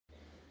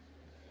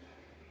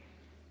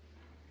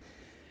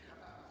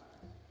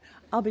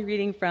I'll be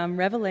reading from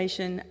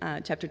Revelation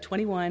chapter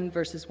 21,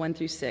 verses 1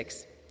 through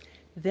 6.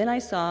 Then I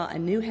saw a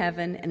new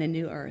heaven and a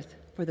new earth,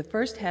 for the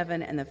first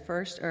heaven and the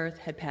first earth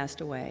had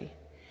passed away,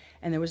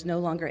 and there was no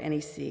longer any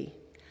sea.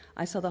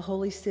 I saw the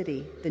holy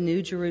city, the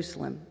new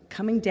Jerusalem,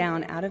 coming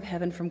down out of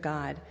heaven from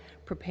God,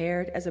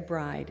 prepared as a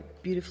bride,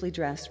 beautifully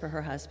dressed for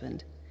her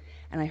husband.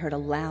 And I heard a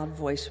loud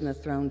voice from the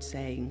throne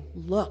saying,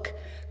 "Look,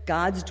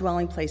 God's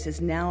dwelling place is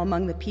now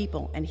among the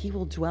people, and he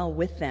will dwell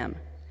with them.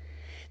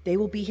 They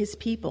will be his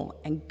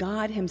people, and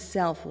God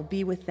himself will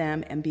be with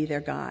them and be their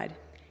God.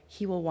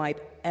 He will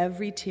wipe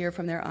every tear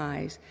from their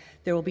eyes.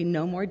 There will be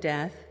no more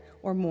death,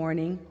 or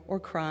mourning, or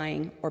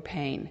crying, or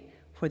pain,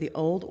 for the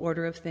old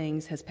order of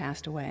things has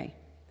passed away."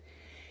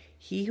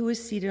 He who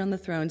is seated on the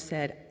throne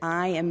said,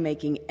 "I am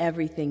making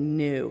everything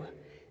new."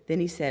 Then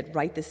he said,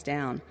 "Write this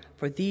down,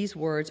 for these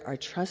words are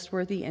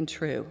trustworthy and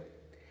true."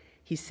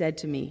 He said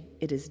to me,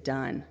 "It is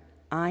done.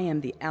 I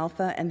am the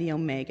Alpha and the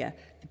Omega,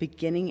 the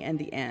beginning and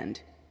the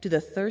end. To the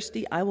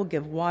thirsty I will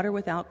give water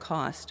without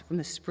cost from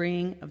the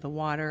spring of the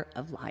water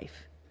of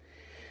life."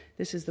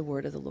 This is the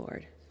word of the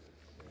Lord.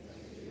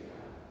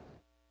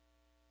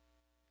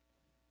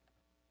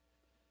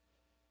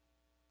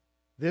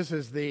 This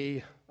is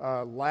the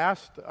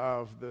last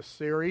of the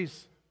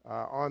series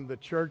on the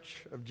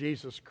Church of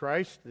Jesus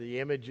Christ, the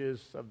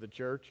images of the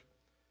church.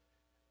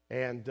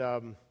 And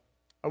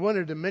I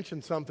wanted to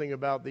mention something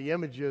about the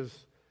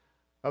images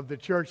of the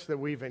church that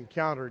we've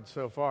encountered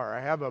so far.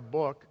 I have a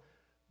book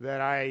that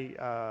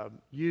I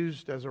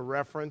used as a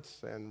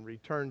reference and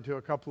returned to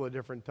a couple of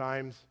different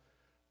times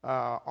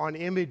on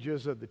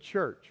images of the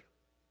church.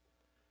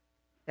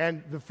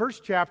 And the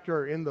first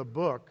chapter in the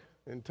book,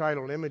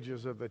 entitled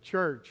Images of the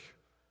Church,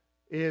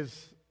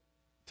 is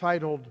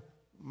titled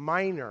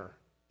Minor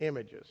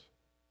Images.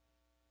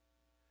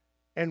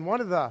 And one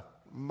of the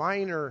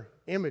minor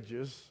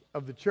images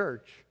of the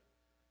church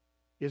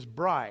is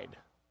bride,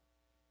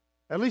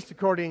 at least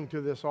according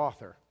to this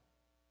author.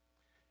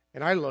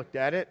 And I looked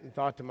at it and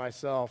thought to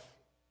myself,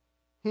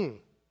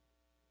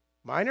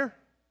 minor?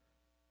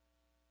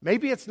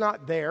 Maybe it's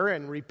not there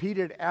and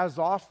repeated as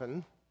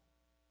often,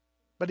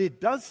 but it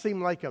does seem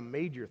like a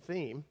major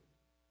theme.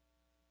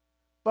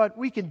 But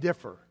we can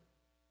differ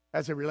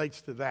as it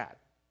relates to that.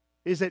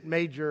 Is it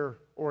major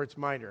or it's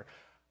minor?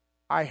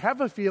 I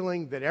have a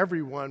feeling that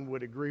everyone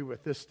would agree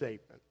with this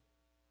statement.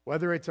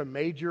 Whether it's a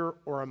major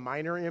or a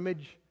minor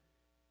image,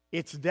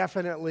 it's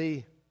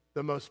definitely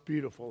the most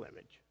beautiful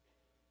image.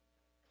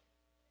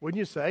 Wouldn't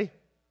you say?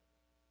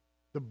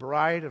 The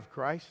bride of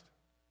Christ?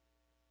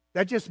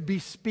 That just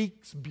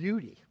bespeaks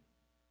beauty.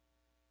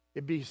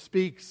 It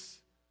bespeaks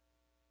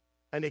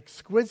an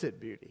exquisite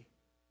beauty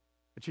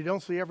that you don't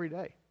see every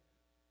day.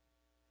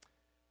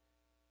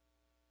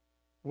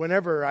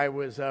 Whenever I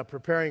was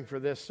preparing for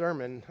this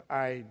sermon,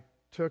 I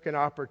took an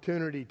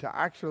opportunity to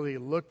actually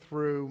look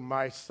through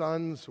my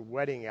son's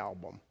wedding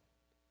album.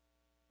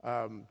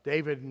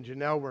 David and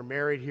Janelle were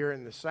married here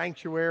in the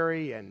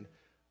sanctuary, and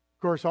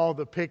of course, all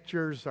the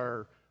pictures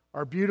are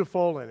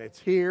beautiful, and it's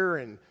here,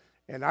 and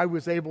I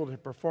was able to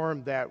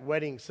perform that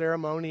wedding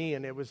ceremony,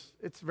 and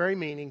it's very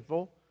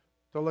meaningful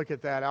to look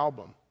at that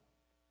album.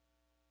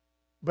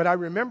 But I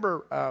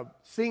remember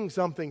seeing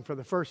something for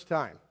the first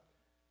time.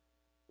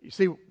 You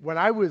see, when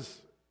I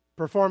was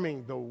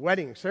performing the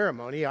wedding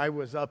ceremony, I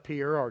was up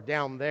here or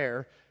down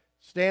there,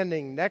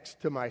 standing next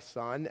to my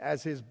son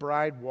as his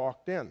bride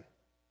walked in.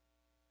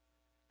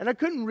 And I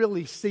couldn't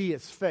really see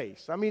his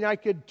face. I mean, I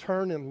could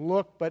turn and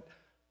look, but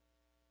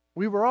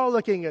we were all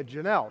looking at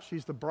Janelle.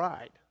 She's the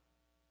bride.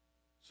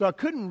 So I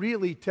couldn't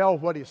really tell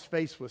what his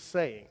face was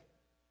saying.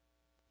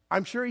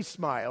 I'm sure he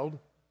smiled,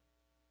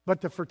 but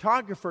the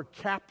photographer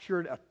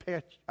captured a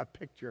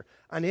picture,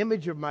 an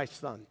image of my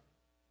son.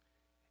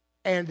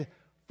 And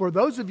for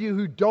those of you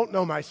who don't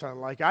know my son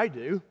like I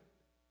do,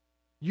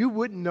 you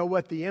wouldn't know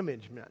what the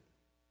image meant.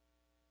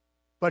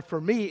 But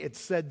for me, it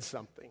said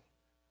something.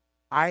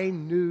 I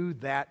knew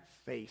that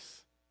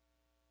face.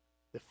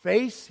 The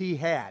face he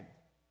had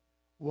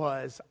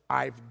was,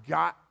 "I've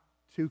got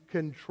to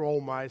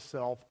control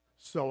myself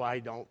so I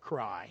don't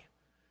cry."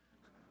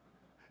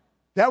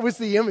 That was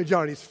the image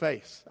on his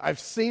face.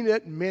 I've seen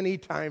it many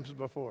times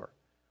before.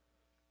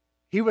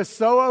 He was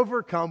so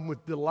overcome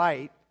with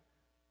delight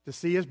to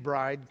see his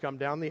bride come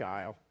down the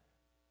aisle.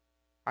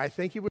 I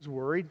think he was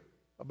worried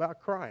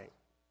about crying.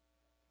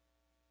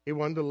 He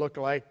wanted to look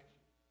like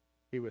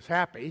he was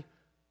happy,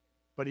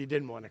 but he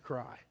didn't want to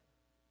cry.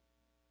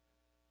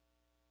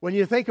 When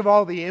you think of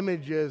all the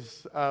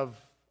images of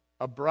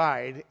a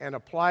bride and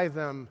apply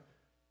them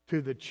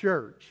to the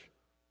church,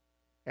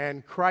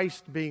 and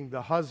Christ being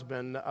the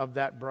husband of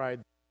that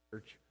bride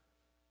church,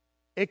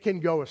 it can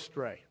go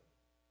astray.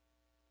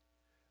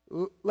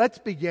 Let's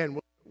begin.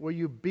 Will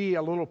you be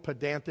a little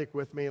pedantic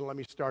with me and let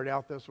me start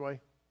out this way?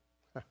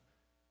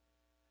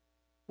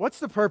 What's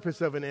the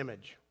purpose of an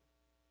image?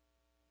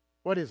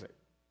 What is it?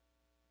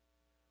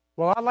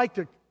 Well, I'd like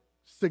to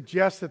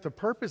suggest that the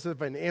purpose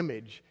of an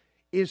image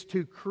is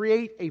to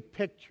create a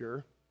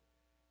picture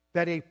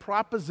that a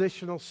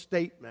propositional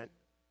statement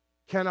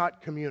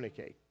cannot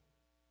communicate,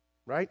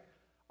 right?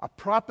 a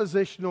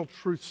propositional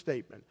truth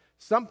statement,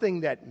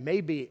 something that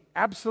may be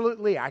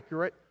absolutely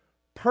accurate,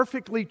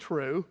 perfectly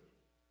true,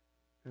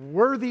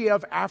 worthy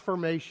of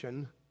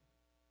affirmation,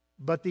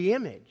 but the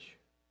image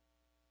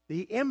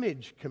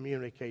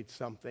communicates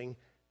something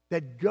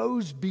that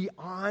goes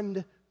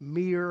beyond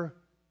mere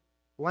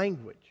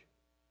language.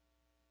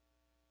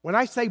 When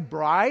I say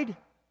bride,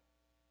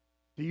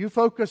 do you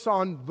focus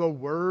on the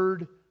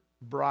word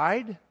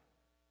bride?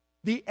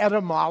 The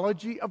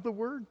etymology of the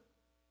word?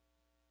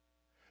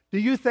 Do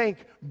you think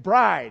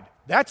bride,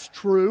 that's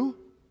true?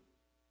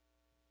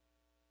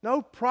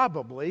 No,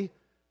 probably.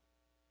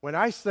 When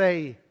I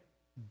say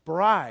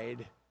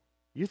bride,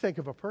 you think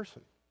of a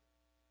person.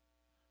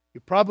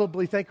 You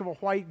probably think of a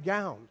white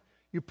gown.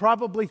 You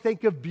probably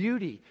think of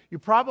beauty. You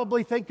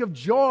probably think of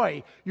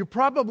joy. You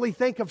probably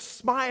think of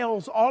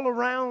smiles all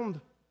around.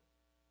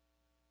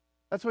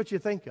 That's what you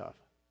think of.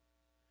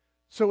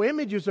 So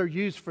images are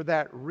used for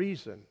that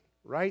reason,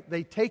 right?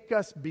 They take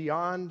us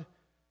beyond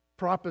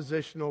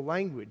propositional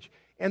language,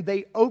 and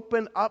they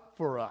open up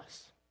for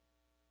us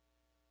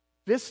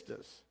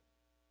vistas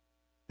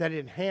that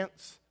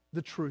enhance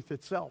the truth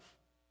itself.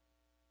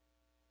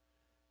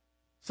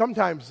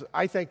 Sometimes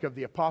I think of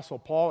the Apostle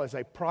Paul as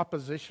a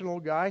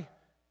propositional guy.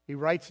 He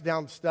writes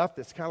down stuff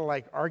that's kind of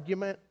like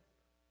argument.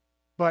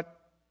 But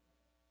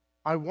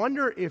I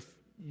wonder if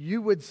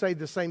you would say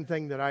the same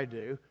thing that I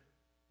do,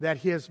 that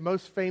his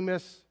most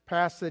famous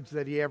passage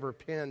that he ever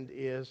penned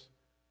is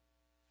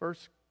 1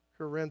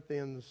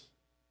 Corinthians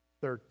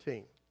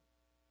 13,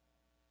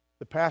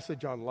 the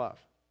passage on love.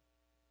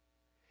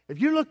 If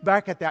you look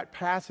back at that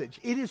passage,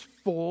 it is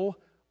full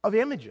of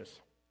images.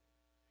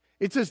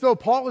 It's as though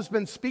Paul has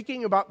been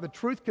speaking about the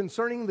truth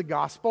concerning the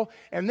gospel,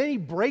 and then he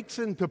breaks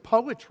into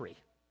poetry.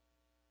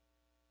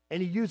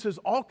 And he uses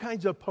all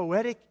kinds of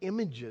poetic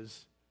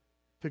images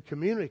to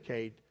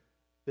communicate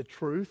the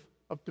truth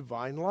of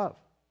divine love.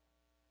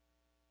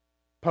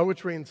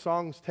 Poetry and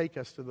songs take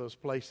us to those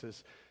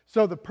places.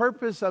 So the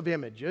purpose of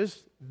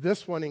images,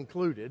 this one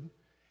included,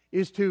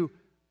 is to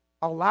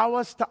allow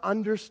us to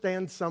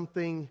understand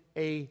something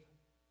a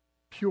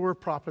pure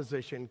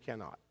proposition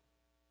cannot.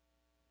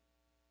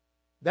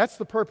 That's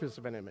the purpose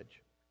of an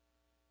image.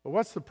 But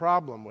what's the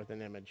problem with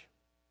an image?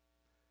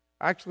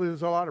 Actually,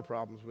 there's a lot of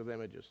problems with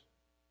images.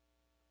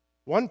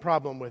 One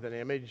problem with an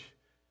image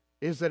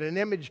is that an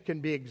image can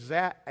be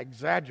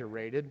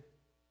exaggerated,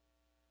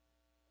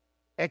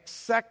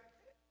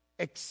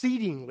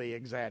 exceedingly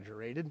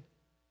exaggerated,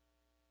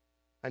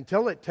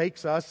 until it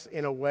takes us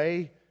in a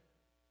way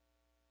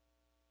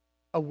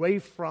away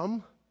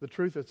from the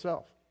truth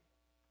itself.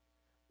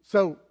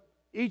 So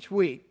each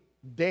week,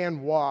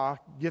 Dan Waugh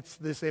gets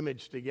this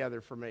image together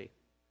for me.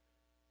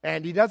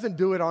 And he doesn't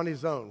do it on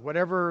his own.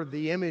 Whatever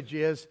the image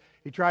is,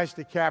 he tries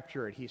to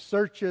capture it. He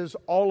searches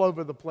all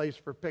over the place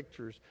for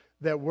pictures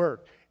that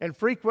work. And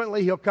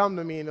frequently he'll come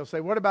to me and he'll say,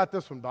 "What about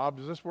this one, Bob?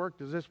 Does this work?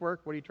 Does this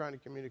work? What are you trying to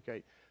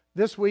communicate?"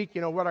 This week,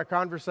 you know what our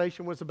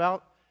conversation was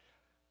about?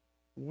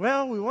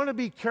 Well, we want to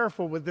be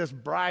careful with this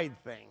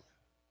bride thing.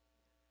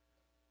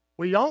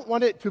 We don't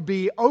want it to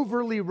be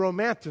overly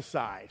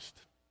romanticized,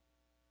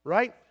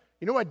 right?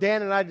 You know what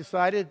Dan and I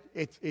decided?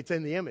 It's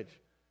in the image.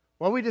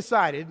 What we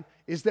decided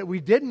is that we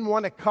didn't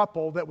want a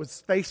couple that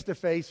was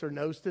face-to-face or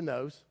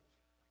nose-to-nose,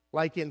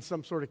 like in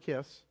some sort of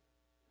kiss.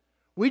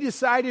 We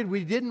decided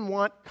we didn't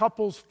want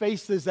couples'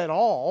 faces at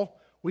all.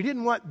 We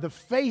didn't want the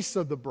face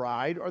of the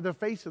bride or the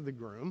face of the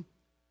groom.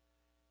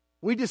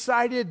 We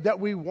decided that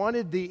we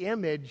wanted the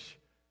image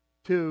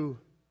to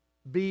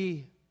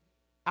be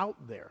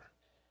out there.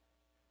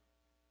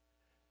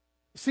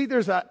 See,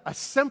 there's a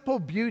simple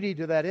beauty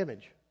to that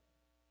image.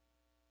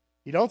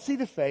 You don't see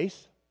the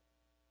face.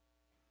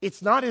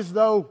 It's not as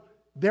though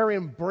they're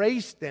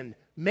embraced and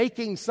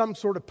making some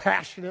sort of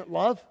passionate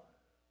love.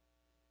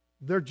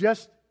 They're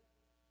just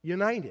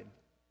united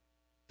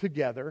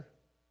together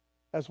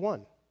as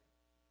one.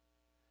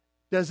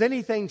 Does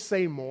anything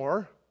say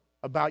more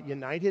about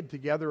united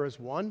together as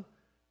one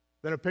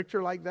than a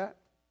picture like that?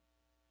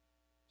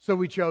 So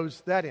we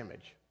chose that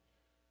image.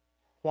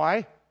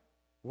 Why?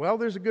 Well,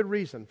 there's a good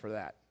reason for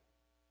that.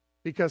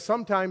 Because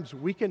sometimes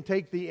we can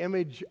take the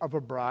image of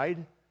a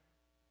bride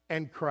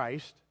and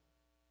Christ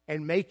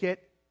and make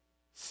it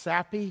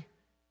sappy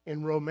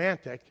and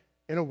romantic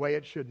in a way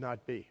it should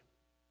not be.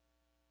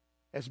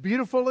 As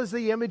beautiful as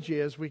the image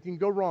is, we can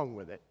go wrong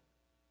with it.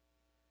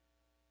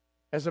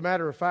 As a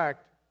matter of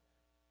fact,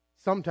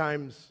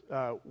 sometimes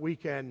we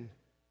can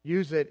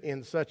use it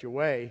in such a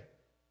way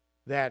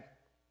that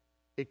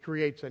it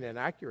creates an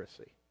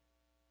inaccuracy,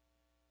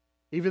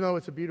 even though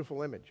it's a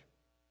beautiful image.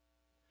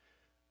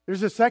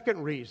 There's a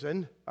second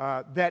reason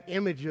that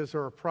images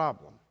are a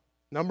problem.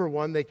 Number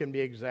one, they can be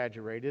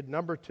exaggerated.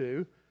 Number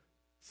two,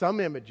 some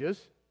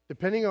images,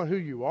 depending on who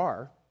you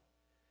are,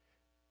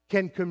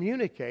 can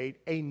communicate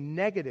a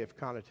negative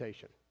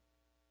connotation.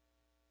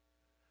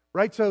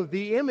 Right? So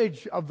the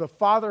image of the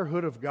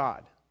fatherhood of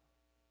God,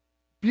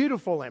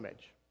 beautiful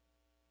image,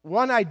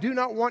 one I do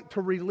not want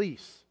to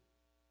release.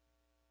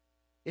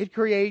 It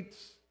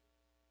creates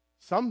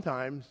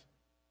sometimes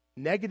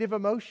negative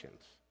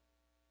emotions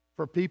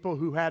for people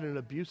who had an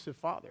abusive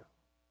father.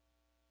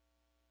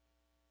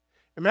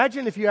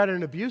 Imagine if you had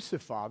an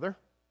abusive father,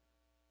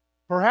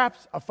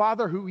 perhaps a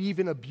father who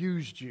even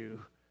abused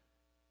you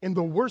in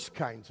the worst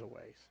kinds of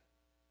ways.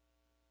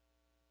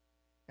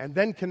 And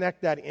then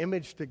connect that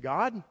image to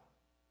God,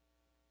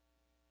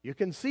 you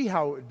can see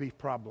how it would be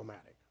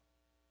problematic.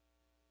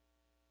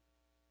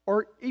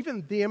 Or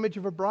even the image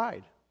of a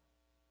bride.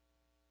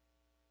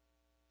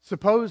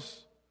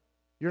 Suppose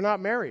you're not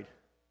married.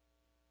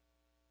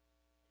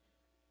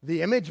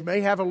 The image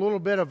may have a little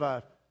bit of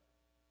a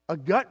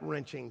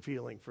gut-wrenching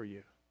feeling for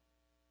you.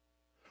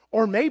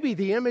 Or maybe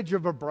the image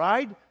of a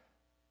bride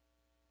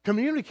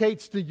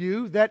communicates to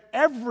you that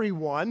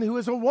everyone who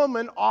is a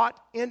woman ought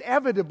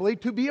inevitably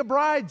to be a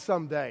bride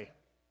someday.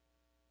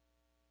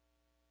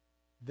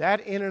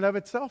 That in and of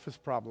itself is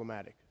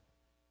problematic.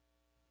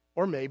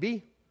 Or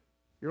maybe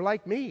you're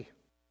like me.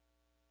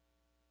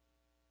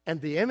 And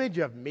the image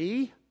of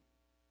me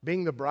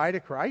being the bride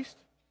of Christ,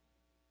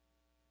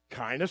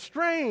 kind of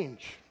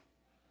strange.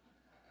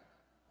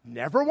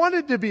 Never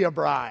wanted to be a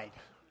bride.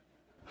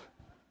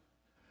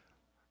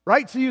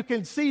 Right? So you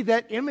can see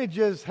that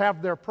images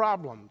have their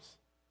problems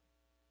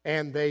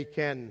and they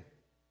can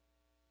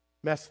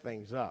mess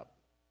things up.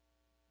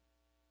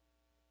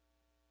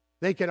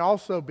 They can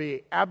also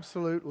be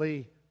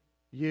absolutely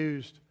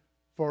used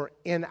for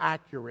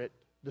inaccurate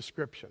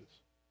descriptions.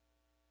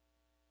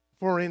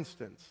 For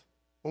instance,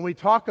 when we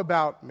talk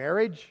about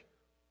marriage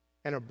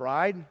and a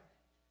bride,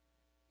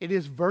 it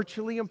is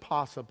virtually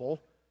impossible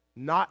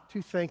not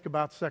to think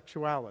about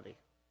sexuality,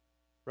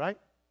 right?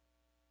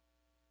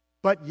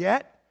 But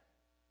yet,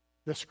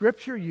 the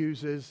Scripture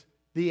uses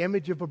the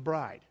image of a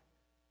bride.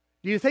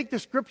 Do you think the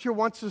Scripture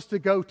wants us to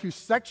go to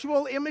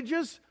sexual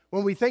images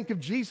when we think of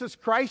Jesus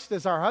Christ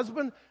as our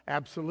husband?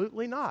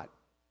 Absolutely not.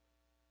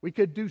 We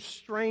could do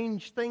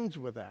strange things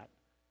with that.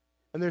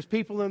 And there's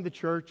people in the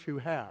church who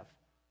have.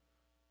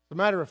 As a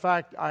matter of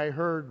fact, I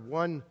heard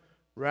one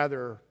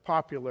rather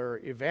popular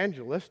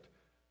evangelist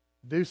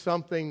do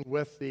something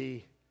with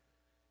the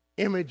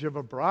image of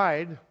a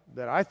bride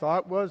that I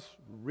thought was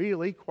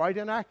really quite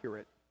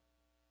inaccurate.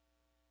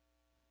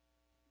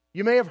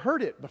 You may have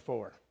heard it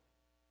before.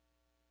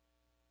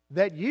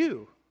 That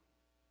you,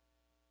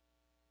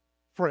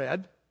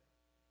 Fred,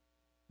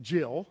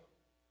 Jill,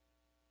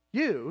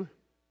 you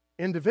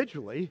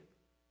individually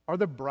are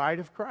the bride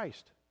of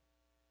Christ.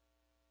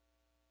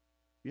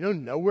 You know,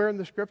 nowhere in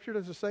the Scripture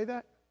does it say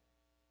that.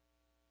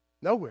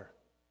 Nowhere.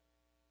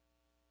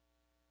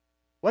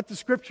 What the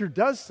Scripture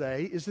does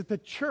say is that the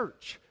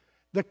church,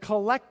 the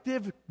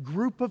collective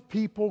group of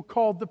people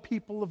called the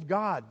people of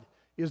God,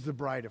 is the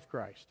bride of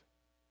Christ.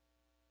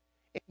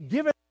 And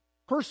given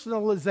the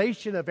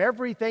personalization of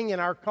everything in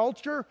our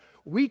culture,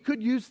 we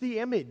could use the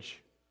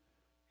image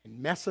and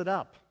mess it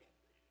up.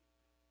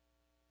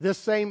 This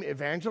same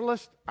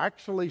evangelist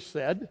actually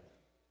said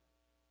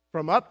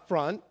from up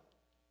front,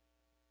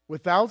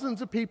 with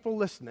thousands of people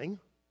listening,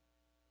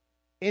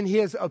 in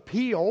his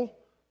appeal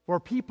for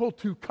people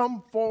to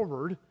come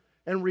forward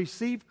and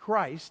receive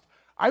Christ,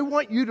 I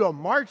want you to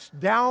march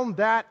down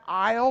that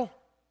aisle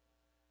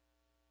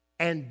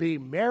and be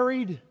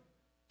married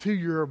to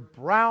your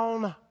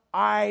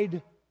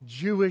brown-eyed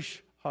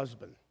Jewish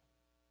husband.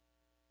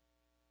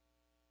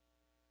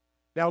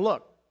 Now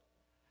look,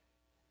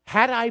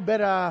 had I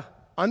been an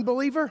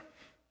unbeliever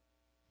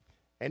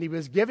and he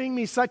was giving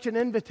me such an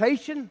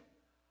invitation,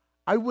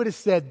 I would have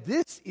said,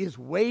 this is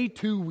way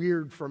too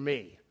weird for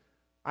me.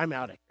 I'm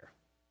out of here.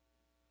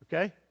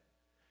 Okay?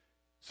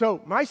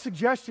 So my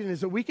suggestion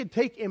is that we could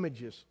take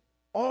images,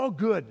 all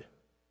good,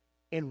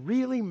 and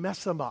really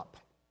mess them up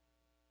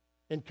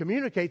and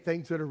communicate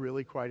things that are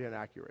really quite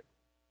inaccurate.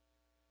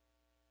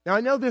 Now,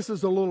 I know this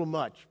is a little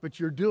much, but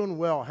you're doing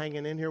well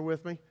hanging in here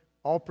with me,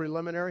 all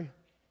preliminary.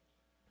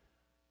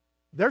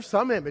 There's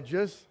some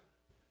images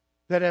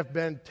that have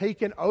been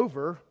taken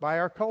over by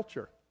our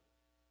culture,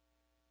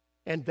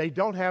 and they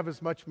don't have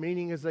as much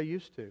meaning as they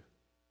used to.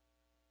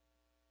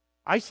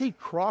 I see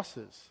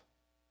crosses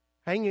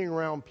hanging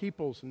around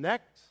people's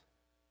necks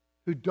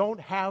who don't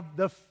have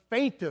the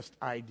faintest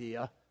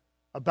idea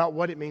about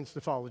what it means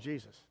to follow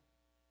Jesus.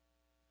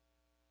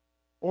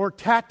 Or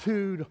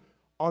tattooed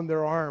on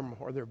their arm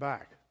or their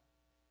back.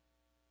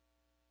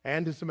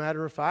 And as a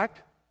matter of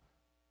fact,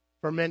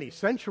 for many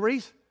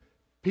centuries,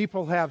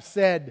 people have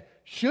said,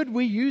 should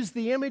we use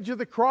the image of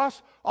the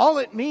cross? All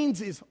it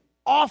means is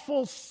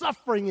awful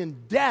suffering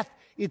and death.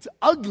 It's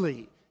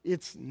ugly.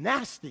 It's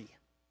nasty.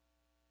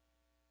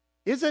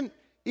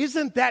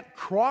 Isn't that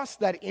cross,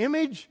 that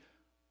image,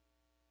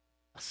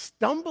 a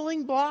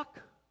stumbling block?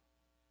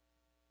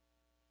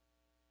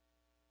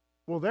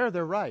 Well,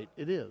 they're right.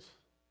 It is.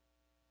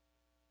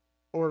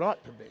 Or it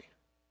ought to be.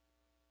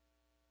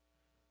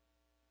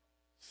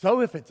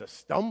 So if it's a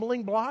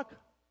stumbling block,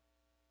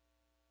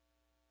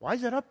 why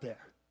is it up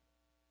there?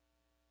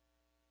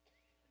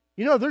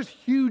 You know, there's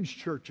huge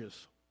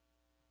churches,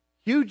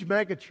 huge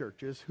mega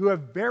churches, who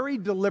have very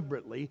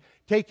deliberately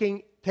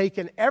taken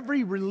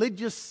every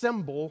religious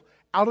symbol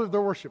out of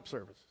their worship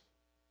services.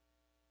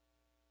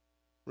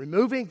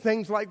 removing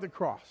things like the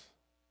cross,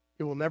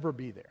 it will never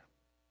be there.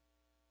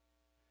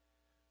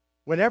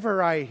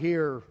 Whenever I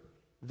hear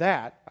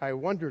that, I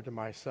wonder to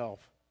myself,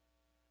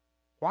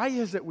 why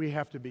is it we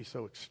have to be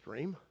so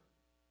extreme?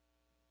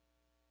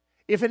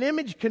 If an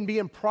image can be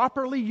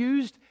improperly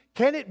used,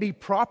 can it be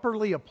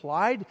properly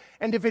applied?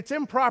 And if it's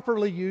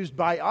improperly used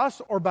by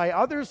us or by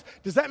others,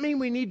 does that mean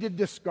we need to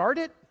discard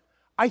it?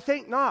 I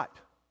think not.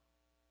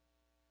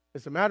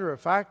 As a matter of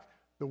fact,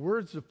 the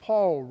words of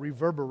Paul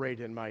reverberate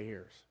in my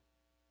ears.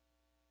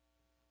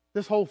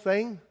 This whole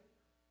thing,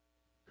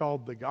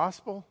 called the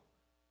gospel,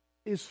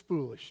 is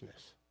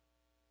foolishness.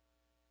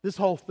 This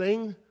whole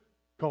thing,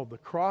 called the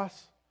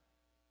cross,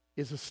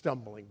 is a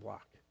stumbling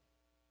block.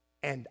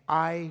 And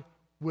I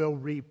will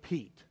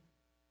repeat,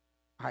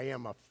 I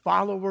am a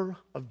follower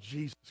of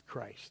Jesus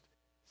Christ,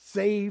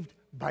 saved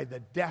by the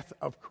death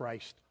of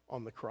Christ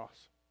on the cross.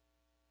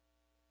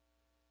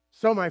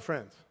 So, my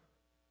friends,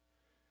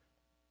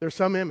 there's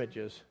some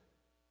images,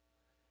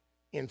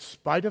 in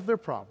spite of their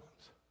problems,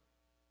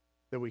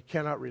 that we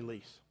cannot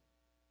release.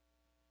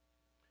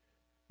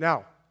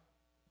 Now,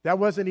 that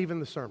wasn't even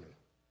the sermon.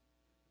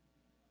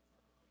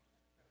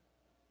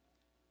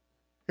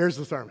 Here's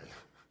the sermon.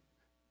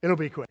 It'll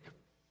be quick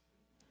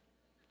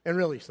and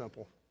really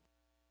simple.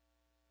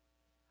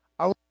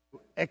 I want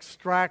to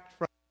extract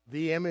from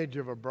the image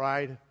of a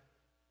bride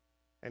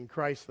and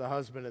Christ the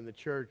husband in the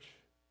church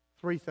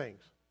 3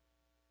 things.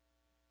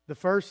 The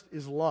first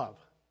is love.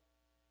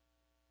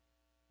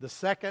 The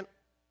second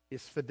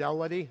is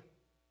fidelity.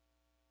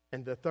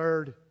 And the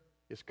third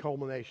is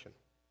culmination.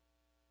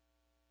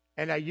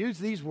 And I use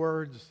these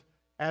words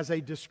as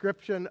a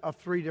description of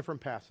 3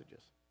 different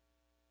passages.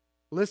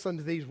 Listen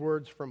to these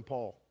words from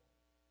Paul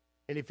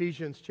in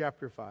Ephesians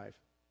chapter 5.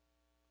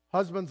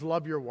 Husbands,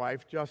 love your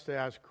wife just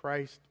as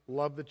Christ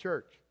loved the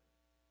church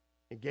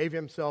and gave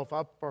himself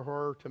up for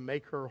her to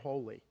make her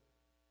holy,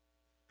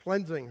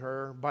 cleansing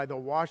her by the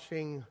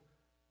washing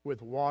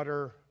with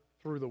water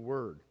through the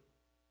word,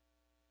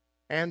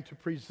 and to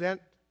present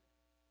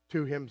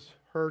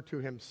her to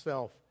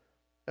himself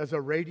as a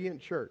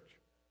radiant church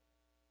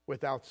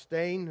without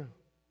stain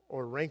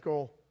or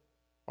wrinkle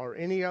or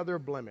any other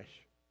blemish,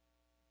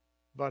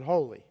 but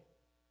holy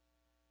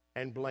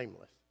and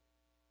blameless.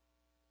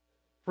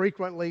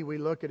 Frequently, we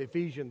look at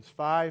Ephesians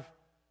 5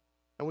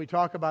 and we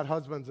talk about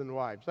husbands and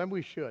wives, and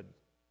we should.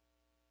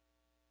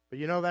 But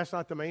you know that's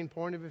not the main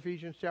point of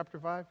Ephesians chapter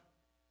 5.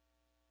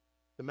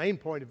 The main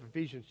point of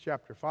Ephesians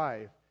chapter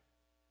 5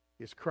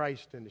 is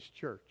Christ and his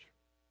church.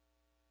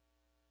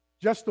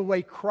 Just the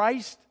way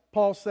Christ,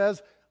 Paul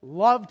says,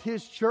 loved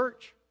his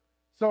church,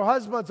 so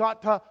husbands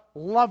ought to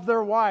love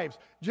their wives.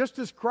 Just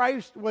as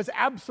Christ was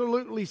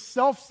absolutely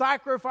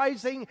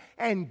self-sacrificing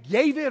and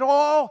gave it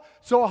all,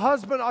 so a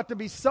husband ought to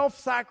be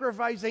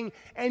self-sacrificing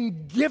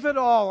and give it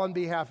all on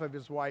behalf of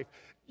his wife.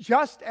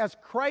 Just as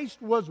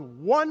Christ was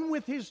one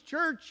with his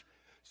church,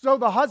 so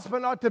the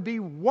husband ought to be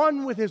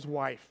one with his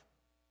wife.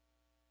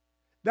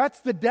 That's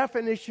the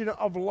definition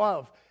of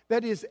love.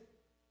 That is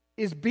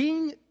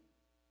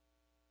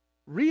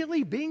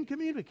really being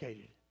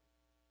communicated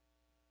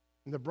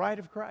in the bride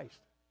of Christ.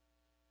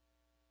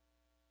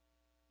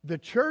 The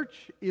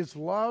church is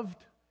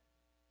loved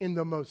in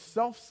the most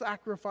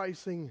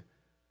self-sacrificing,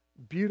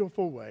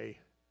 beautiful way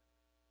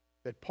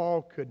that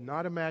Paul could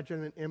not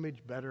imagine an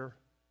image better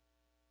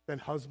than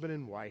husband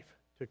and wife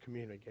to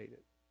communicate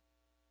it.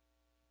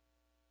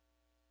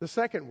 The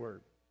second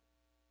word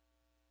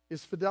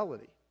is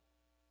fidelity.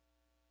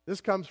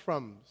 This comes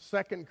from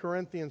 2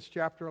 Corinthians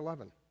chapter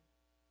 11.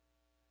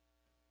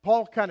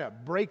 Paul kind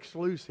of breaks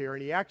loose here,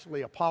 and he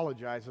actually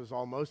apologizes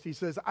almost. He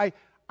says,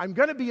 I'm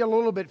going to be a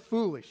little bit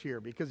foolish here,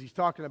 because he's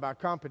talking about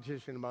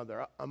competition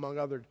among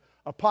other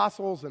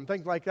apostles and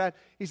things like that.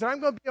 He said, I'm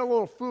going to be a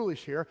little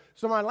foolish here,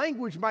 so my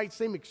language might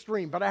seem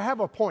extreme, but I have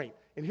a point.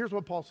 And here's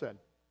what Paul said.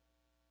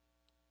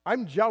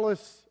 I'm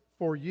jealous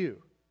for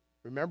you.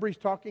 Remember, he's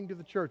talking to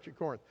the church at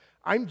Corinth.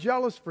 I'm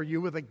jealous for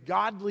you with a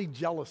godly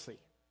jealousy.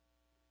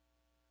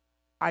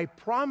 I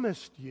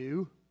promised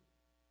you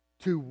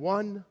to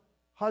one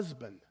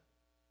husband,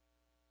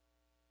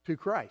 to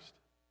Christ.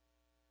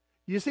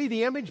 You see,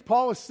 the image,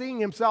 Paul is seeing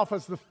himself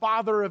as the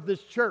father of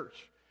this church.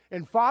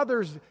 And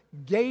fathers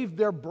gave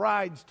their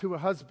brides to a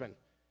husband.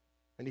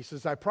 And he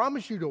says, I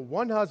promise you to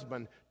one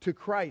husband, to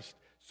Christ,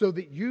 so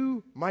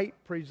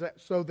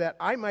that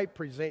I might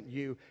present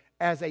you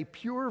as a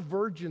pure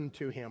virgin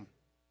to him.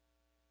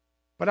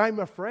 But I'm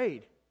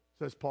afraid,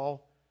 says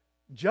Paul,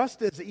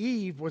 just as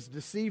Eve was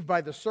deceived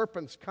by the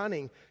serpent's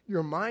cunning,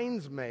 your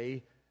minds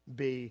may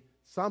be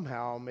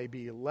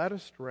led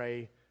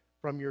astray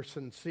from your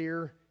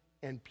sincere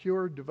and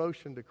pure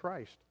devotion to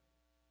Christ.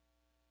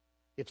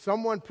 If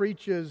someone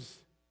preaches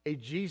a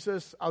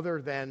Jesus other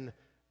than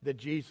the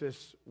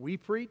Jesus we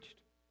preached,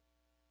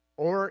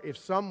 or if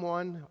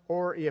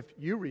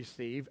you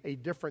receive a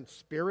different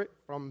spirit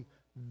from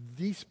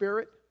the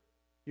spirit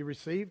you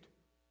received,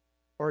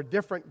 or a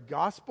different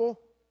gospel,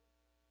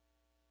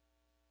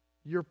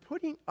 you're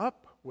putting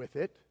up with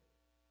it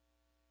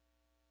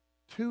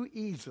too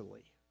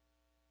easily.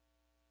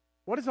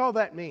 What does all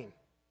that mean?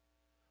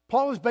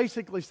 Paul is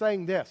basically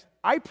saying this: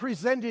 I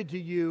presented to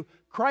you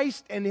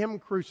Christ and Him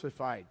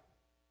crucified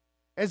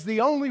as the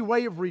only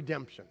way of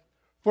redemption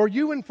for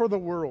you and for the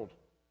world.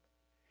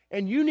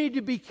 And you need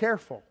to be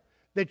careful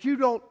that you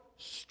don't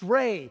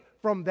stray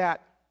from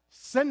that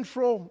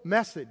central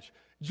message.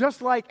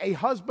 Just like a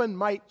husband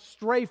might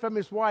stray from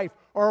his wife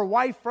or a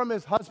wife from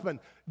his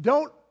husband.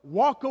 Don't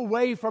walk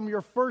away from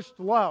your first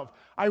love.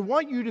 I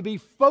want you to be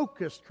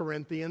focused,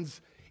 Corinthians.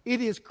 It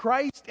is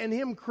Christ and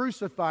Him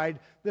crucified,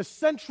 the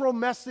central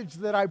message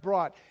that I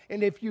brought.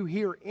 And if you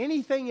hear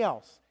anything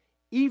else,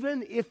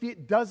 even if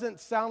it doesn't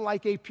sound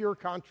like a pure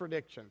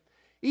contradiction,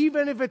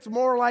 even if it's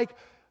more like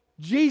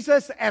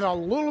Jesus and a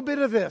little bit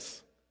of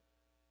this,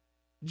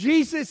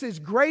 Jesus is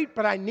great,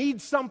 but I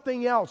need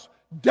something else.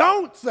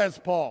 Don't, says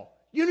Paul.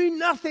 You need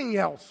nothing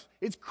else.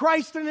 It's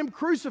Christ and Him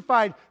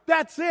crucified.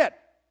 That's it.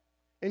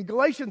 In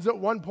Galatians at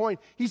one point,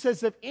 he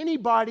says, if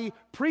anybody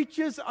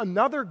preaches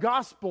another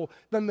gospel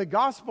than the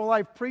gospel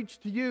I've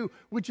preached to you,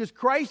 which is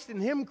Christ and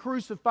Him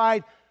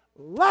crucified,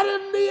 let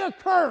him be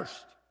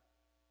accursed.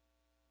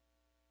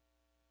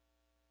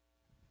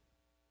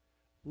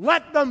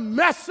 Let the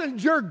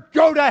messenger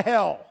go to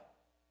hell.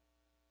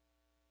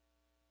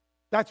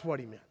 That's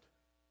what he meant.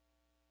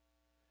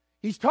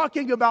 He's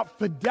talking about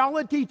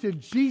fidelity to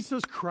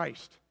Jesus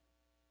Christ.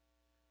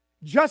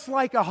 Just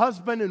like a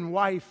husband and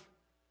wife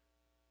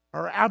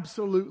are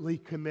absolutely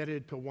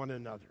committed to one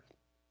another.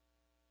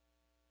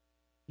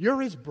 You're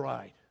His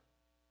bride,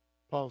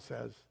 Paul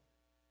says,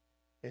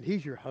 and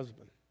He's your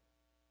husband.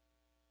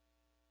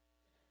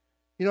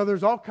 You know,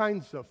 there's all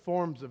kinds of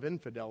forms of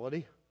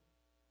infidelity.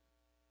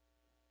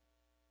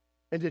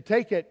 And to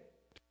take it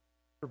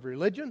of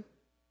religion,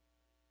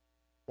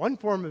 one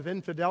form of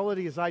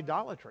infidelity is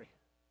idolatry.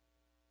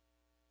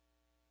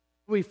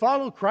 We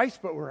follow Christ,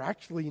 but we're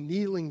actually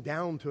kneeling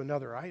down to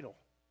another idol.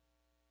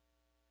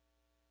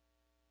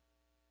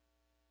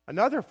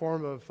 Another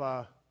form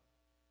of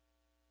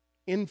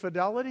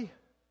infidelity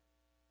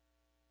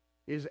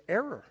is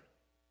error.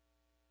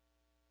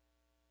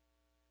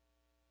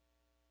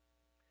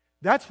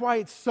 That's why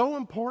it's so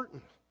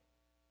important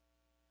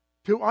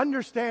to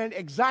understand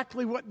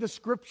exactly what the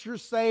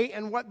Scriptures say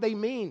and what they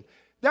mean.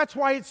 That's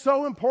why it's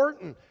so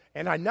important.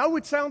 And I know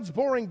it sounds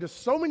boring to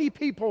so many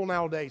people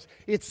nowadays.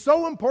 It's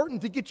so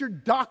important to get your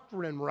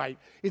doctrine right.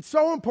 It's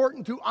so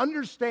important to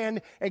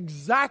understand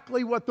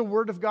exactly what the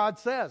Word of God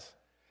says.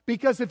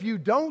 Because if you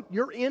don't,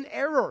 you're in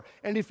error.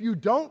 And if you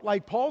don't,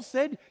 like Paul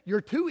said, you're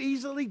too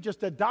easily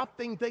just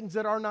adopting things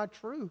that are not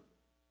true.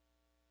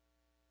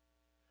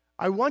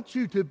 I want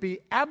you to be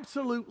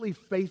absolutely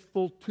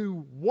faithful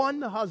to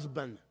one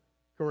husband,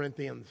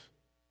 Corinthians.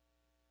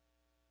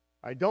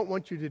 I don't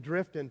want you to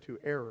drift into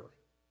error.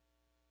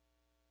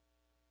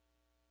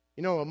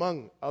 You know,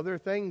 among other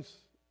things,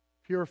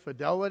 pure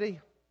fidelity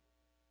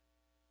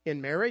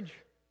in marriage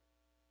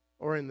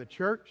or in the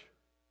church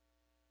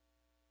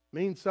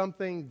means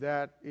something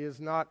that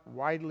is not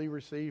widely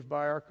received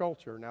by our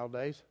culture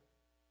nowadays.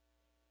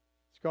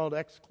 It's called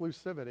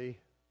exclusivity.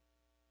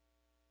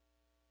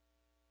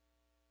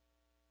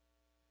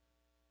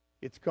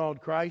 It's called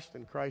Christ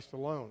and Christ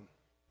alone.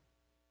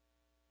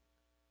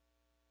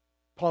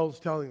 Paul's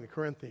telling the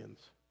Corinthians,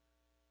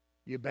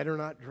 you better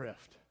not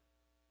drift.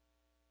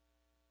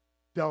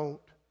 Don't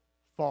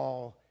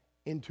fall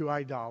into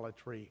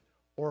idolatry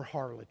or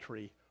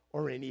harlotry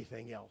or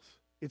anything else.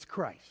 It's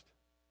Christ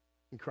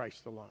and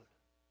Christ alone.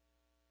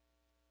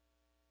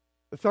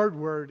 The third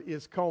word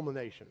is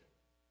culmination.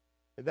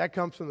 And that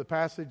comes from the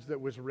passage that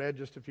was read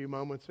just a few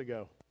moments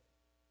ago.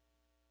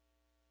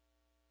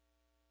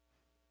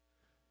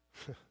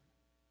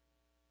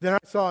 Then I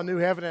saw a new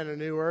heaven and a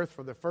new earth,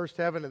 for the first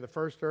heaven and the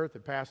first earth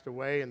had passed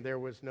away, and there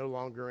was no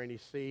longer any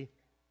sea.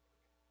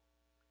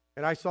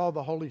 And I saw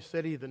the holy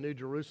city, the new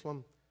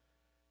Jerusalem,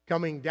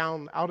 coming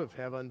down out of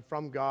heaven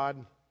from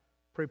God,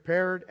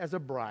 prepared as a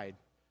bride,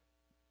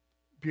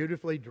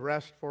 beautifully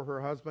dressed for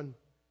her husband.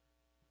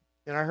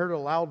 And I heard a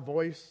loud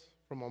voice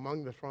from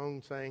among the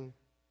throne saying,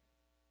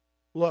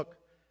 look,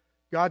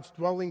 God's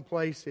dwelling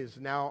place is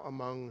now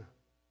among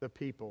the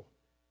people,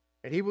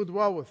 and He will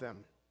dwell with them.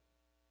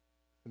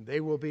 And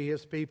they will be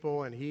His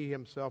people, and He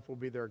Himself will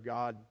be their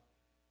God.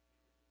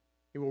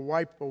 He will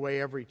wipe away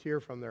every tear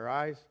from their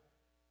eyes.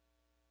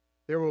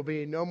 There will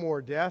be no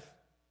more death,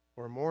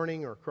 or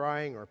mourning, or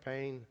crying, or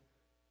pain,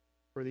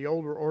 for the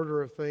older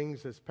order of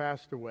things has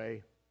passed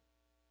away.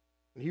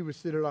 And He who was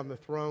seated on the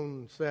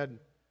throne said,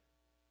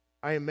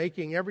 I am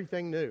making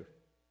everything new.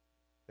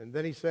 And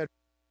then He said,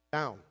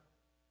 down,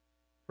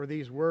 for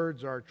these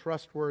words are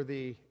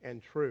trustworthy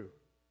and true.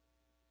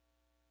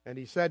 And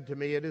He said to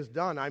me, it is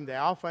done. I'm the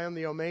Alpha and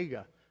the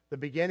Omega, the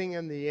beginning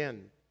and the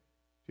end.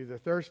 To the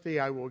thirsty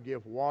I will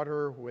give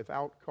water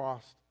without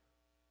cost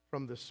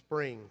from the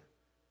spring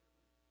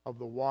of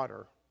the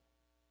water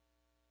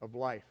of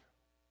life.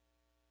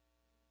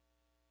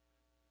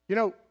 You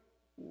know,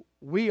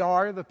 we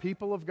are the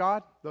people of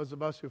God, those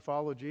of us who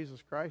follow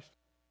Jesus Christ.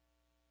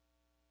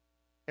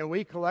 And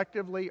we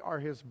collectively are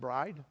His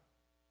bride,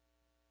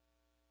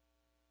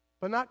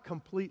 but not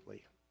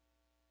completely.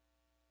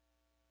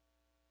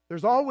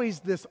 There's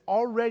always this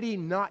already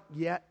not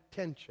yet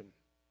tension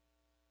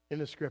in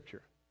the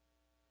Scripture.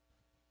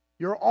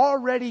 You're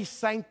already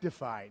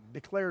sanctified,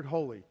 declared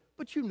holy,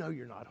 but you know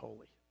you're not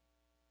holy.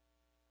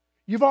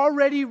 You've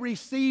already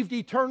received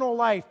eternal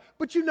life,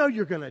 but you know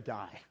you're going to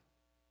die.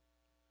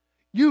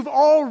 You've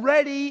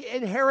already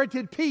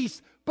inherited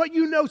peace, but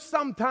you know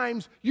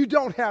sometimes you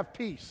don't have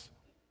peace.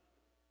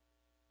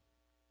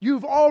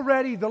 You've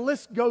already, the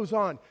list goes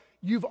on.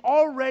 You've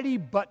already,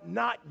 but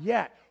not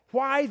yet.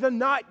 Why the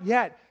not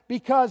yet?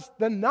 Because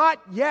the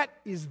not yet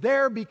is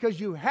there because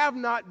you have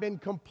not been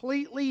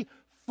completely,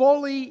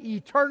 fully,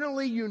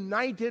 eternally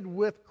united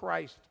with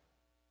Christ.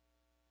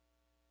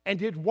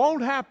 And it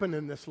won't happen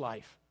in this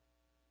life.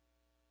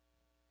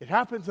 It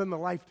happens in the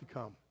life to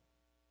come.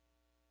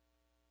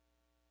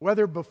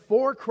 Whether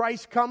before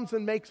Christ comes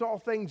and makes all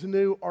things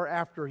new or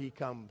after He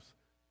comes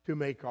to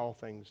make all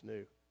things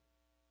new.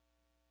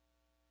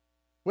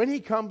 When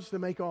He comes to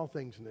make all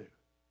things new,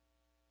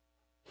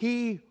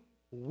 He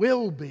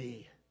will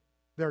be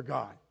their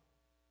God.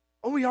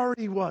 Oh, He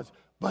already was,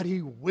 but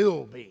He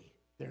will be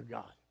their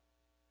God.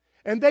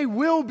 And they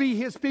will be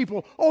His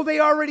people. Oh, they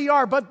already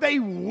are, but they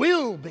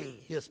will be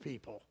His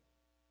people.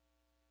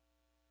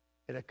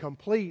 In a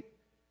complete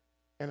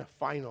and a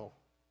final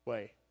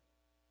way.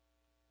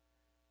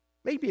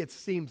 Maybe it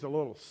seems a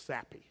little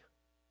sappy,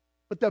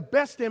 but the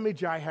best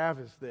image I have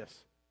is this.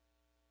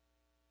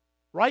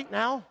 Right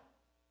now,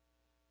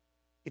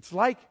 it's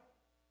like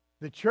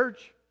the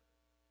church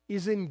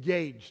is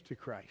engaged to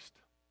Christ.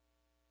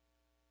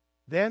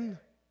 Then,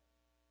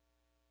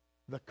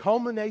 the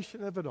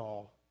culmination of it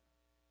all,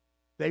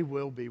 they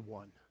will be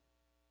one.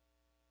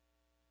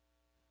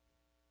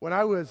 When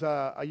I was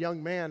a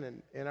young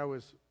man, and I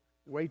was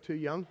way too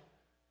young,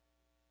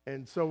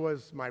 and so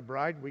was my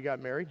bride, we got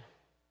married.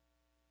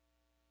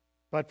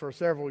 But for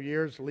several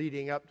years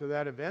leading up to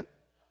that event,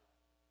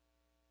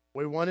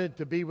 we wanted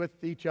to be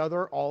with each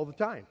other all the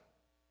time.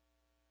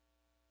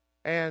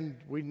 And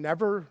we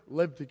never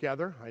lived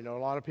together. I know a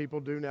lot of people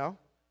do now,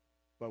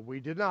 but we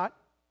did not.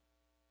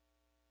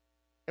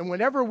 And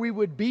whenever we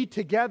would be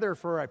together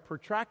for a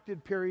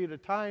protracted period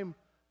of time,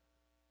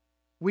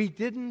 we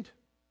didn't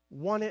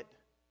want it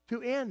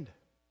to end.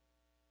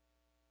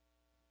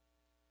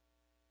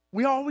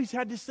 We always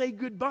had to say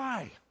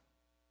goodbye.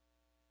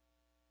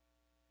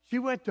 She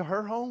went to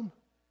her home,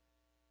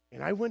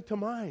 and I went to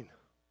mine.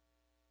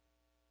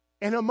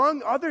 And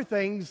among other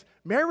things,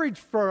 marriage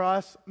for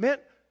us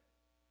meant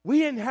we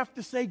didn't have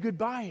to say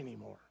goodbye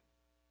anymore.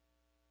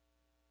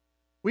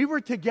 We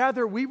were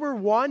together. We were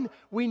one.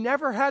 We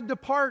never had to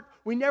part.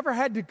 We never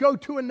had to go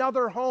to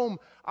another home.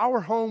 Our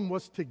home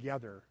was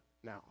together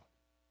now.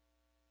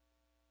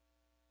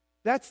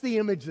 That's the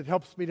image that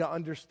helps me to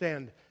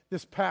understand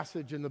this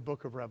passage in the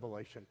book of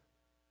Revelation.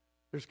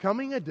 There's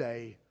coming a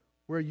day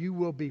where you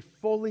will be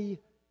fully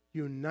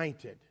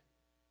united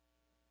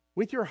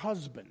with your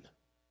husband,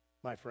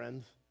 my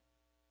friends,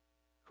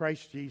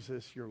 Christ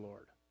Jesus your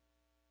Lord.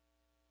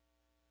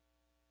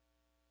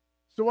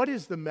 So what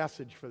is the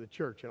message for the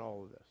church in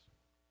all of this?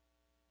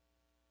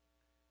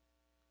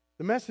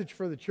 The message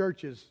for the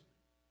church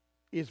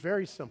is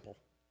very simple.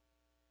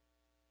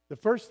 The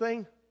first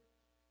thing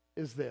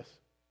is this.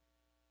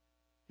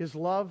 His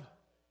love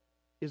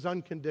is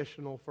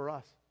unconditional for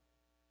us.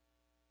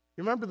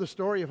 You remember the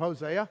story of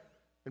Hosea?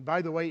 And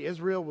by the way,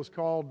 Israel was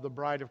called the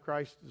bride of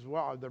Christ as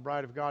well, the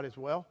bride of God as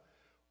well.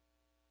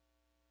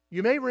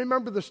 You may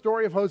remember the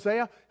story of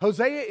Hosea.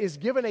 Hosea is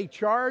given a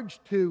charge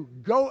to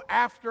go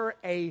after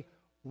a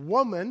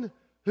woman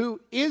who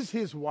is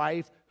his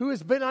wife, who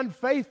has been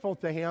unfaithful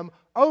to him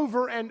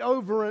over and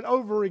over and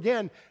over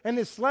again, and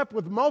has slept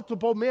with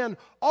multiple men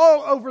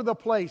all over the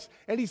place.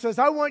 And he says,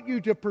 I want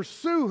you to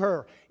pursue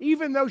her,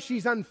 even though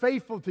she's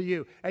unfaithful to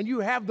you, and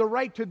you have the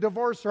right to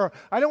divorce her.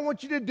 I don't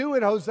want you to do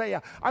it,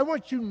 Hosea. I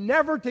want you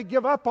never to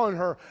give up on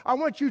her. I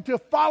want you to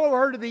follow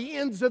her to the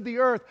ends of the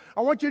earth.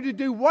 I want you to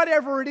do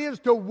whatever it is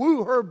to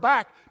woo her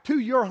back to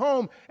your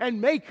home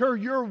and make her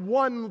your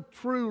one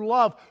true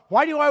love.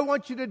 Why do I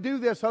want you to do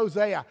this,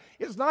 Hosea?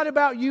 It's not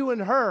about you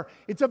and her.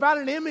 It's about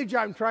an image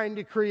I'm trying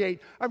to create.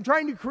 I'm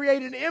trying to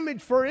create an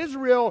image for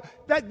Israel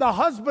that the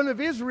husband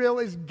of Israel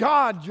is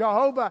God,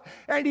 Jehovah,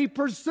 and He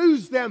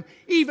pursues them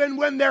even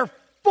when they're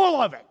full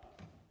of it.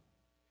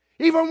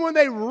 Even when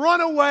they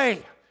run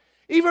away.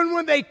 Even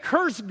when they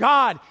curse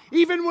God.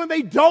 Even when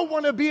they don't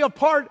want to be a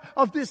part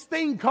of this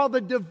thing called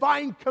the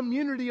divine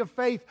community of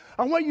faith.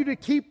 I want you to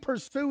keep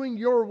pursuing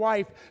your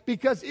wife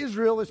because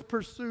Israel is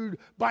pursued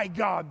by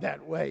God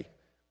that way.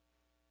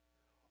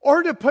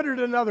 Or to put it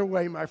another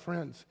way, my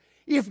friends,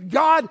 if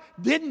God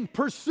didn't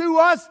pursue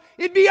us,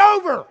 it'd be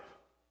over.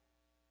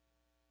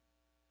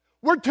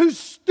 We're too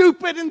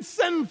stupid and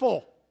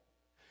sinful.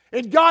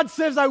 And God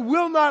says, I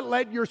will not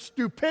let your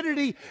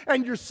stupidity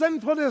and your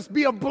sinfulness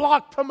be a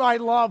block to my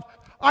love.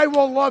 I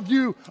will love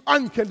you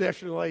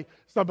unconditionally.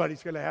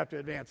 Somebody's going to have to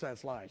advance that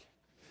slide.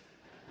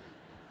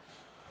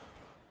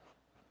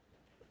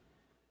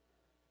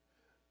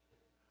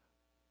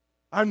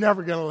 I'm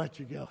never going to let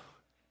you go.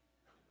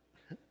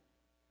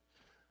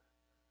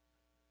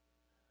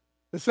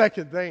 The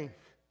second thing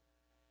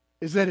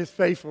is that his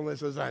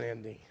faithfulness is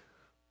unending.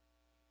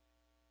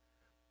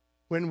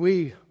 When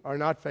we are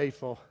not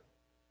faithful,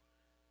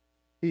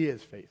 he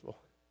is faithful.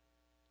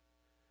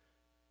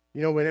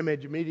 You know, what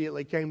image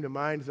immediately came to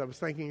mind as I was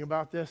thinking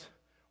about this?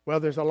 Well,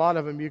 there's a lot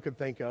of them you could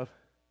think of.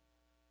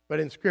 But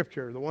in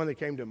Scripture, the one that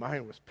came to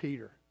mind was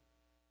Peter.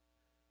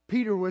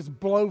 Peter was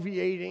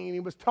bloviating, and he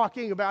was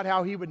talking about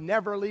how he would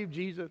never leave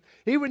Jesus.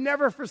 He would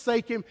never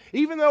forsake him,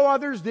 even though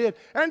others did.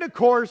 And of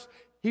course,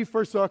 he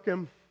forsook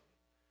him,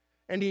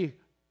 and he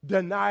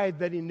denied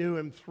that he knew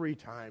him 3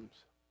 times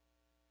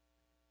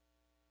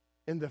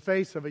in the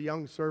face of a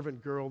young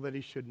servant girl that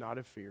he should not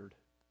have feared.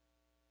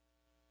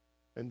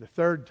 And the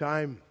 3rd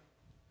time,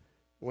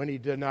 when he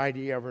denied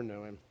he ever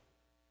knew him,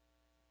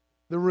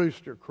 the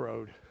rooster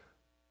crowed,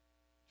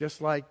 just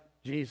like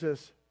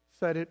Jesus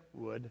said it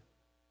would.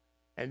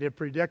 And it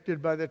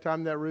predicted by the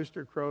time that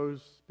rooster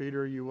crows,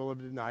 Peter, you will have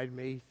denied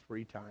me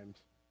 3 times.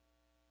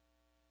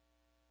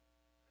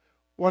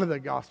 One of the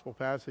gospel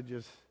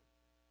passages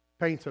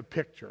paints a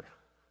picture,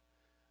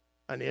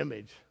 an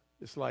image.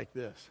 It's like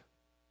this.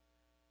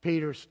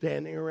 Peter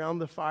standing around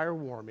the fire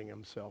warming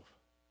himself,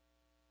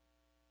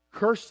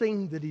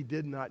 cursing that he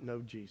did not know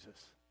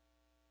Jesus,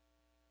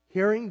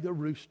 hearing the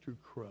rooster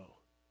crow,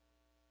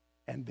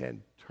 and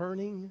then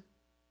turning,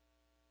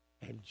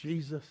 and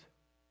Jesus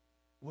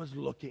was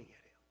looking at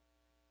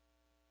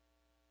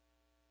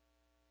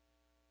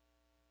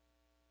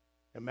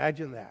him.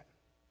 Imagine that.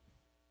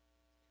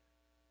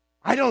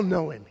 I don't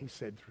know him, he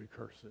said through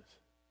curses.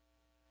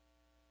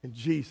 And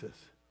Jesus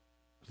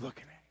was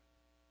looking at him.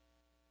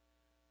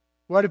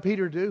 What did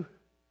Peter do?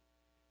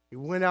 He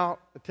went out,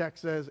 the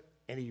text says,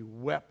 and he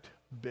wept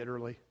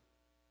bitterly.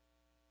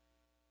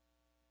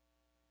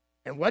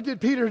 And what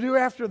did Peter do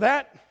after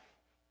that?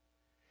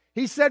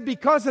 He said,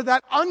 because of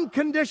that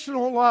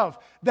unconditional love,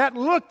 that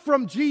look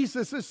from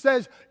Jesus that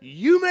says,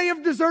 you may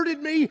have deserted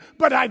me,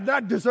 but I've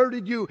not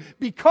deserted you.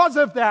 Because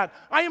of that,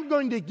 I am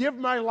going to give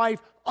my life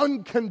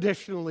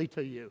unconditionally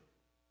to you.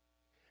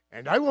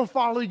 And I will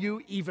follow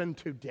you even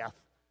to death.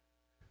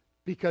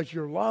 Because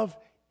your love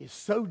is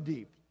so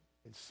deep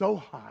and so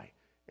high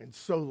and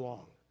so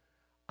long,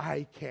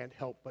 I can't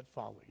help but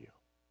follow you.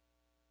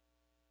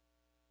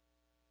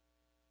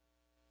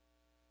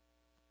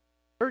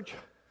 Church,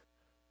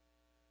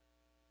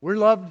 we're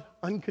loved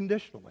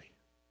unconditionally.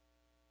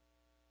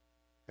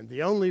 And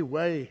the only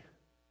way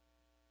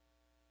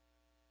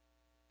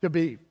to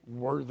be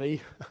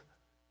worthy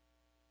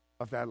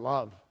of that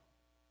love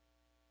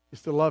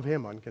is to love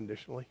him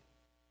unconditionally.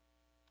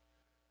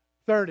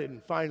 Third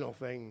and final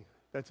thing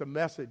that's a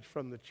message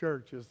from the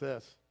church is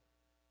this.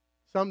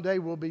 Someday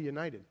we'll be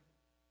united.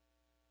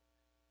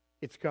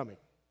 It's coming.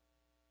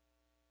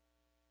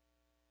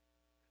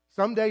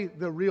 Someday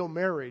the real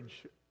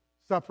marriage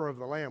supper of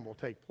the Lamb will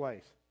take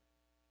place.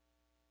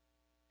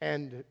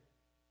 And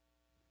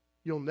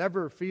you'll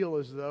never feel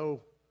as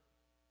though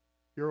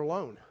you're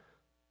alone.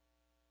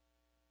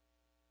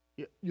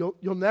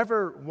 You'll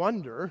never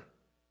wonder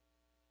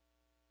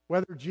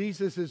whether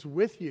Jesus is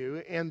with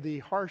you in the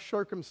harsh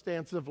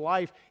circumstance of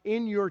life,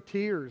 in your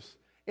tears,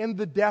 in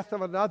the death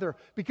of another,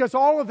 because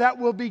all of that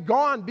will be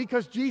gone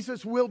because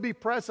Jesus will be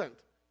present.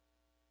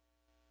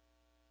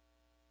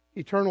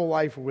 Eternal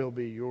life will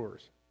be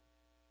yours.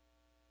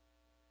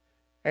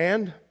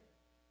 And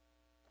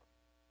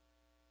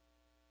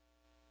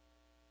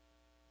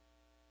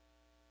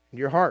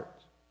your heart,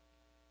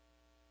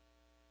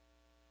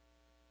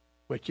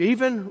 which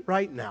even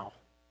right now,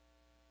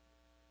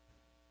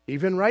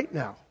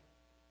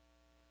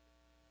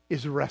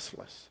 is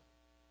restless,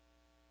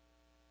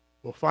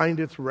 will find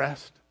its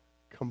rest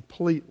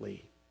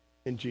completely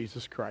in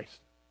Jesus Christ.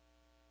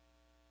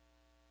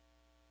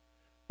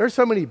 There's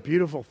so many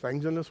beautiful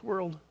things in this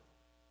world.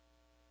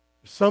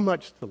 There's so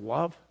much to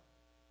love.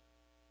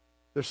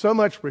 There's so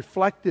much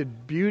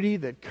reflected beauty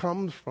that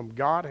comes from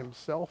God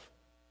himself.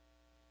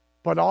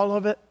 But all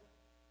of it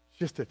is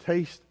just a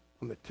taste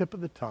on the tip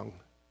of the tongue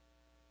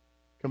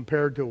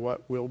compared to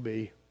what will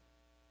be.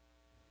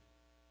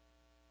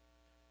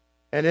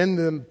 And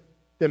in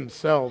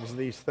themselves,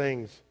 these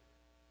things,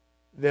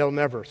 they'll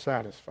never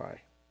satisfy.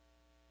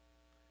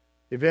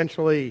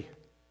 Eventually,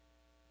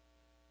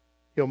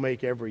 he'll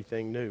make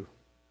everything new.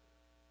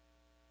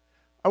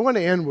 I want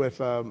to end with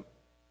one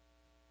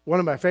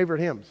of my favorite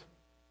hymns.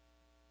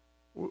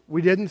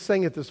 We didn't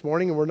sing it this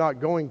morning, and we're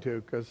not going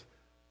to, because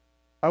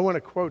I want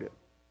to quote it.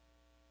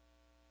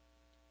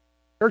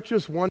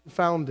 Church's one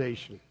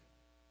foundation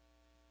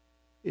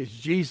is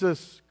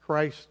Jesus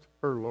Christ,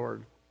 her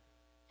Lord.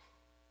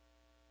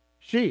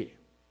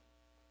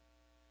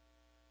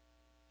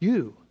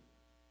 You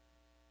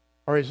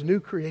are his new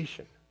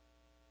creation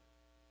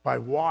by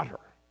water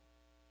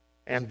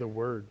and the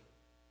word.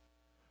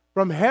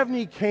 From heaven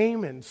he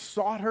came and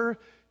sought her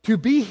to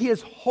be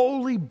his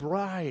holy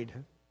bride.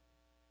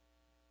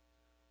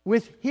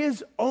 With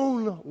his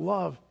own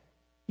love,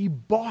 he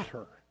bought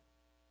her.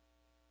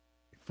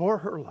 For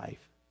her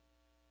life,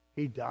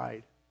 he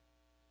died.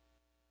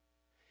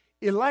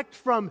 Elect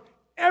from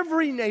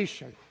every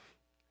nation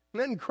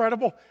Isn't that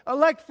incredible?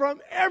 Elect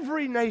from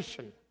every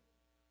nation,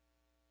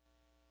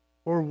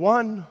 or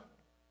one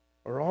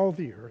or all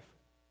the earth.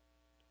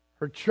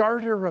 Her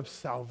charter of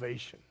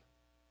salvation.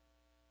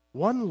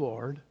 One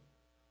Lord,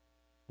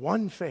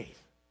 one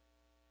faith,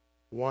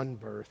 one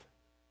birth.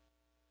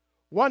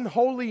 One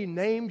holy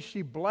name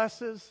she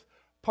blesses,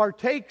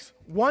 partakes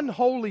one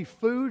holy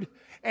food,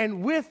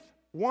 and with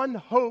one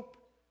hope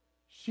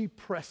she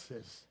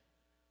presses,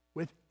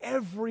 with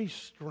every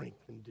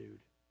strength endued.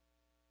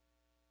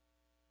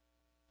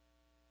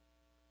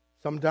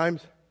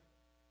 Sometimes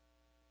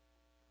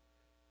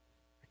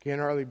I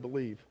can't hardly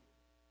believe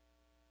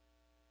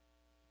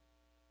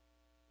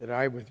that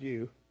I, with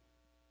you,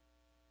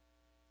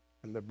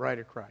 am the bride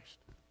of Christ.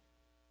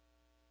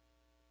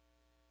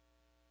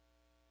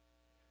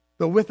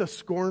 Though with a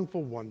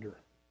scornful wonder,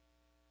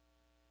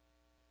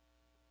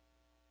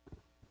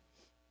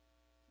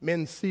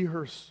 men see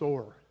her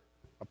sore,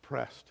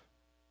 oppressed,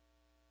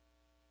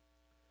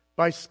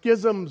 by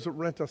schisms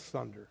rent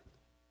asunder,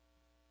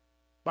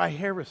 by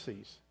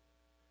heresies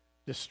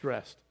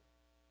distressed.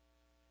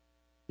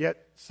 Yet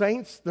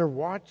saints their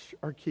watch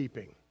are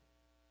keeping.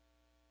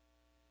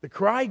 The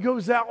cry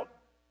goes out,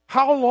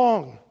 how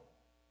long?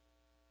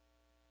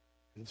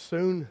 And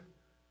soon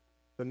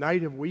the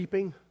night of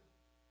weeping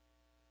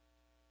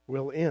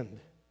will end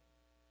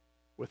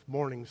with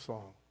morning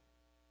song.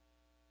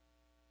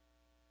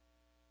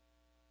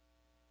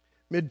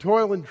 Mid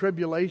toil and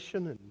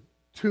tribulation and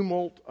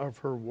tumult of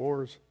her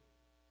wars,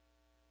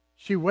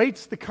 she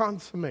waits the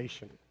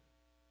consummation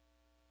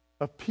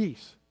of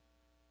peace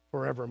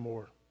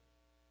forevermore,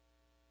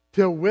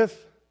 till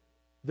with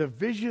the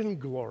vision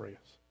glorious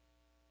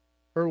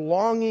her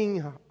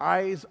longing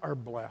eyes are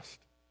blessed,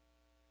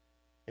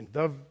 and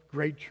the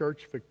great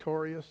church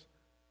victorious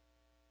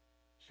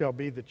shall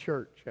be the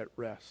church at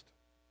rest.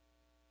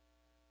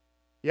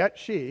 Yet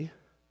she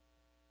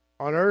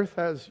on earth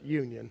has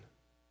union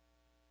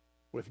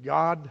with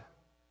God,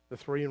 the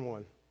three in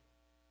one.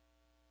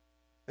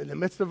 In the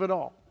midst of it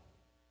all,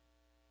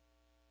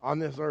 on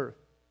this earth,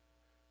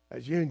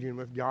 has union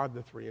with God,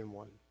 the three in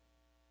one.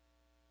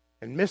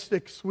 And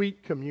mystic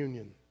sweet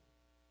communion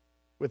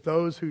with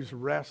those whose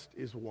rest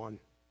is won.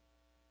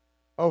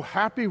 O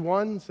happy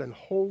ones and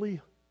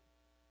holy,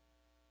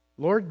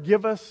 Lord,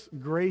 give us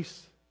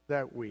grace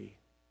that we,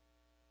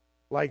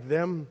 like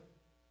them,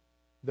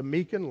 the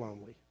meek and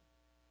lonely,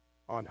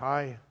 on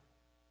high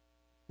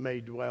may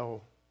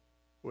dwell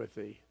with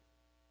thee.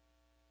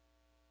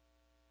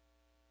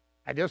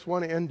 I just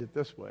want to end it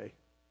this way.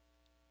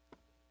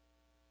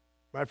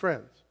 My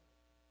friends,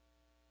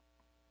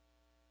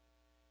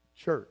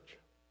 church,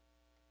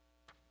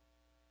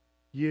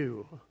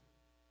 you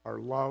are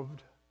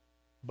loved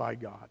by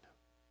God.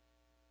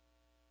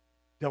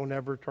 Don't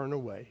ever turn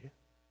away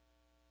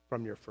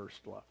from your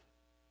first love.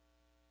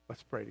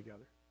 Let's pray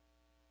together.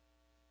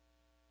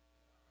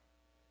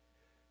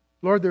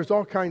 Lord, there's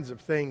all kinds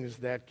of things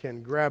that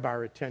can grab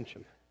our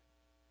attention.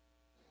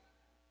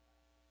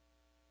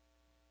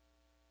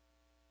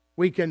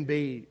 We can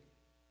be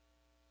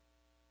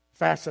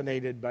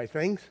fascinated by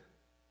things.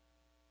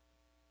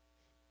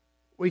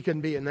 We can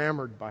be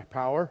enamored by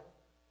power.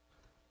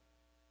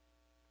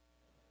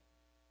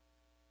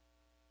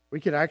 We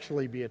could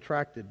actually be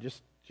attracted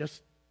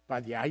just by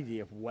the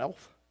idea of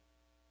wealth.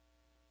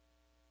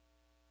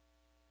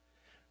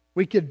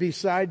 We could be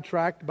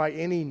sidetracked by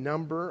any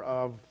number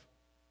of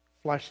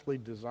fleshly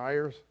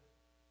desires.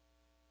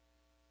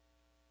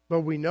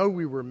 But we know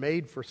we were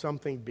made for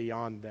something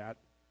beyond that.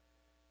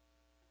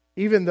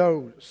 Even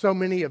though so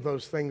many of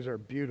those things are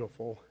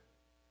beautiful,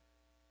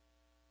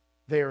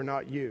 they are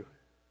not you.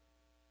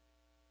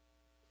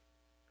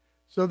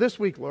 So this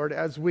week, Lord,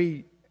 as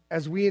we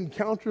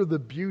encounter the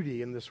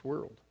beauty in this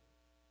world,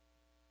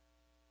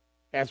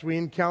 as we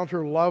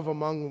encounter love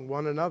among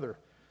one another,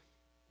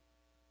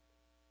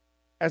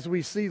 as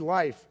we see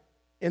life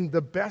in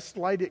the best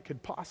light it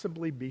could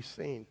possibly be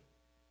seen,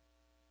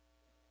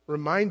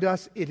 remind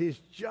us it is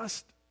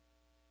just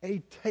a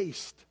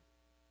taste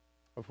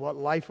of what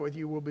life with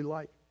you will be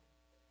like.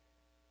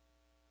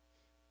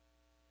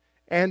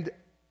 And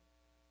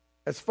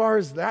as far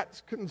as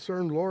that's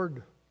concerned,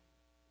 Lord,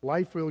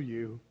 life with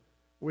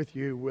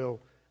you will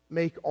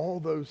make all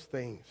those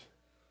things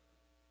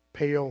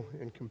pale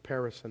in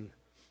comparison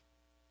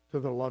to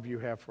the love you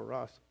have for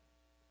us.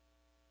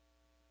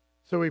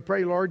 So we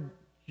pray, Lord,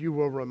 you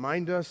will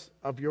remind us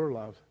of your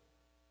love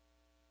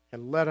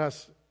and let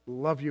us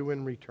love you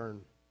in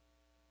return.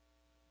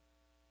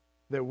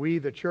 That we,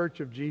 the Church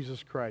of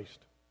Jesus Christ,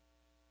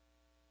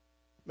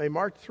 may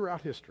march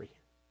throughout history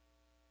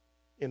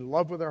in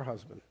love with our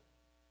husband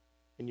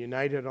and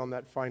united on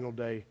that final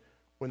day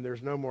when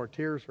there's no more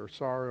tears or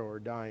sorrow or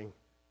dying,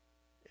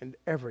 and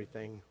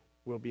everything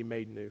will be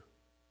made new.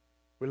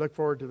 We look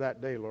forward to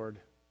that day, Lord,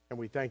 and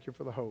we thank you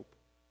for the hope.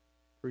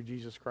 Through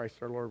Jesus Christ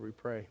our Lord we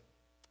pray.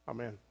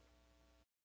 Amen.